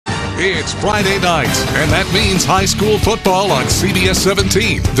It's Friday night, and that means high school football on CBS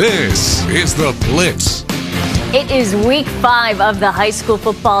 17. This is the Blitz. It is week 5 of the high school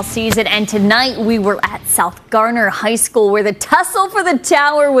football season, and tonight we were at South Garner High School, where the tussle for the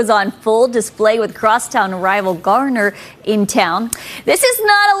tower was on full display with crosstown rival Garner in town. This is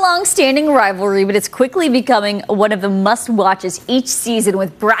not a long-standing rivalry, but it's quickly becoming one of the must-watches each season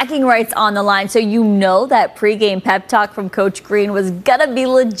with bragging rights on the line, so you know that pregame pep talk from Coach Green was gonna be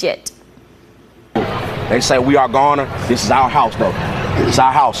legit. They say we are Garner. This is our house, though. It's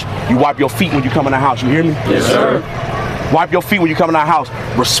our house. You wipe your feet when you come in the house. You hear me? Yes, sir. Wipe your feet when you come in our house.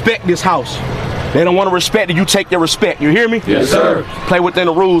 Respect this house. They don't want to respect it. You take their respect. You hear me? Yes, sir. Play within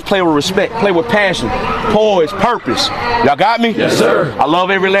the rules. Play with respect. Play with passion, poise, purpose. Y'all got me? Yes, sir. I love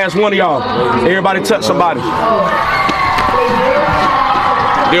every last one of y'all. Everybody touch somebody.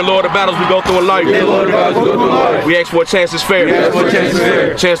 Dear Lord, the battles we go through in life. Dear Lord, the battles we go through in life. We ask for a chance that's fair. We ask for a chance that's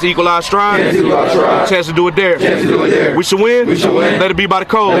fair. Chance to equal our stride. Chance to equal our stride. Chance to do it there. Chance to do it there. We should win. We should win. Let it be by the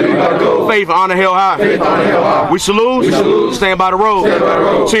code. Let it be by the code. Faith, honor, held high. Faith, honor, held high. We should lose. We should lose. Stand by the road. Stand by the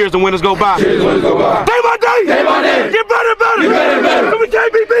road. Cheers, the winners go by. Cheers, the winners go by. Day by day. Day by day. Get better and better. Get better and better. We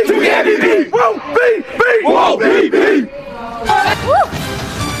can't be beat. We can't be beat. Won't be beat. Won't be beat.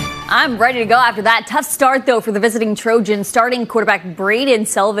 I'm ready to go after that. Tough start, though, for the visiting Trojans. Starting quarterback Braden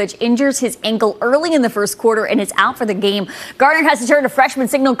Selvage injures his ankle early in the first quarter and is out for the game. Garner has to turn to freshman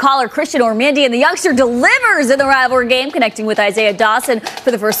signal caller Christian Ormandy, and the youngster delivers in the rivalry game, connecting with Isaiah Dawson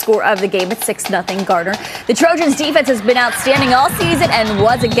for the first score of the game. It's 6-0 Garner. The Trojans' defense has been outstanding all season and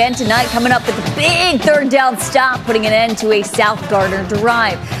was again tonight, coming up with a big third down stop, putting an end to a South Garner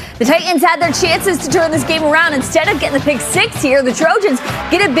drive. The Titans had their chances to turn this game around. Instead of getting the pick 6 here, the Trojans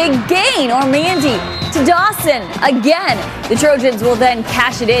get a big gain. Ormandy to Dawson again. The Trojans will then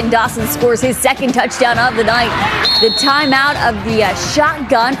cash it in. Dawson scores his second touchdown of the night. The timeout of the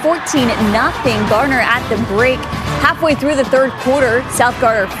shotgun, 14-0 Garner at the break. Halfway through the third quarter, South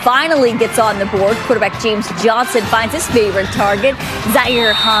Garner finally gets on the board. Quarterback James Johnson finds his favorite target,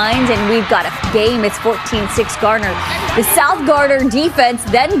 Zaire Hines, and we've got a game. It's 14-6 Garner. The South Garner defense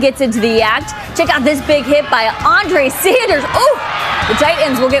then gets into the act. Check out this big hit by Andre Sanders. Oh! The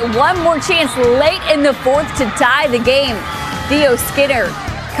Titans will get one more chance late in the fourth to tie the game. Theo Skinner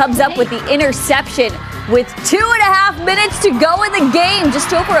comes up with the interception with 2.5 minutes to go in the game.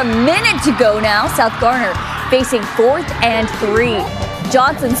 Just over a minute to go now. South Garner facing 4th and 3.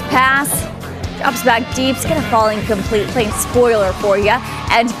 Johnson's pass drops back deep. It's going to fall incomplete. Plain spoiler for you.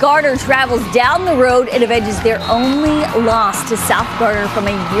 And Garner travels down the road and avenges their only loss to South Garner from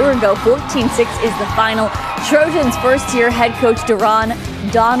a year ago. 14-6 is the final. Trojans' first-year head coach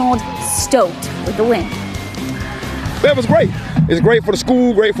Donald stoked with the win. It was great. It's great for the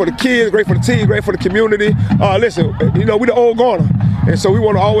school, great for the kids, great for the team, great for the community. Listen, you know, we the old Garner, and so we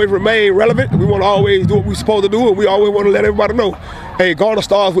want to always remain relevant. We want to always do what we're supposed to do, and we always want to let everybody know, hey, Garner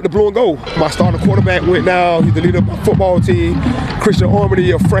starts with the blue and gold. My starting quarterback went down. He's the leader of my football team. Christian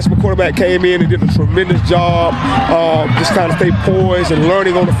Ormandy, a freshman quarterback, came in and did a tremendous job. Just kind of stay poised and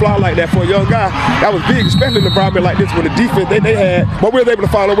learning on the fly like that for a young guy. That was big, especially in an environment like this with the defense they had. But we were able to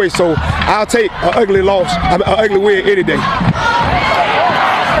find a way. So I'll take an ugly an ugly win any day.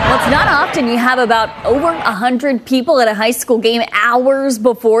 Well, it's not often you have about over 100 people at a high school game hours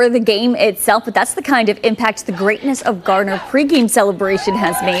before the game itself, but that's the kind of impact the greatness of Garner pregame celebration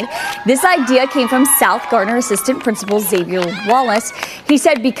has made. This idea came from South Garner assistant principal Xavier Wallace. He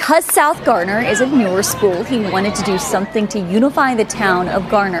said because South Garner is a newer school, he wanted to do something to unify the town of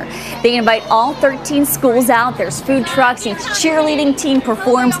Garner. They invite all 13 schools out. There's food trucks. Each cheerleading team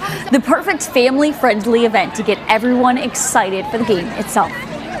performs. The perfect family-friendly event to get everyone excited for the game itself.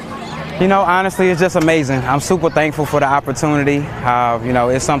 You know, honestly, it's just amazing. I'm super thankful for the opportunity. You know,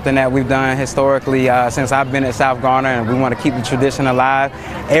 it's something that we've done historically since I've been at South Garner, and we want to keep the tradition alive.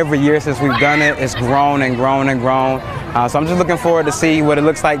 Every year since we've done it, it's grown and grown and grown. So I'm just looking forward to see what it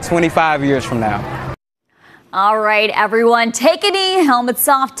looks like 25 years from now. All right, everyone, take a knee, helmets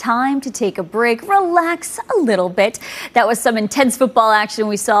off, time to take a break, relax a little bit. That was some intense football action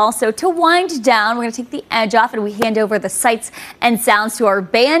we saw. So to wind down, we're going to take the edge off and we hand over the sights and sounds to our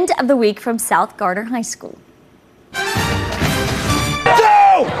band of the week from South Garner High School. 2, 1,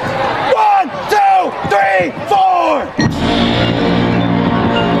 2, 3, 4.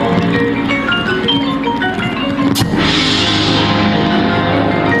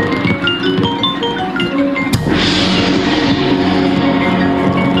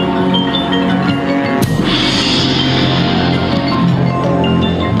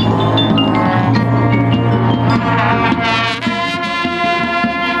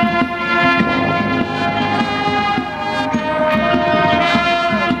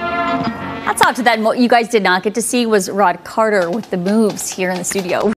 out to that. And what you guys did not get to see was Rod Carter with the moves here in the studio.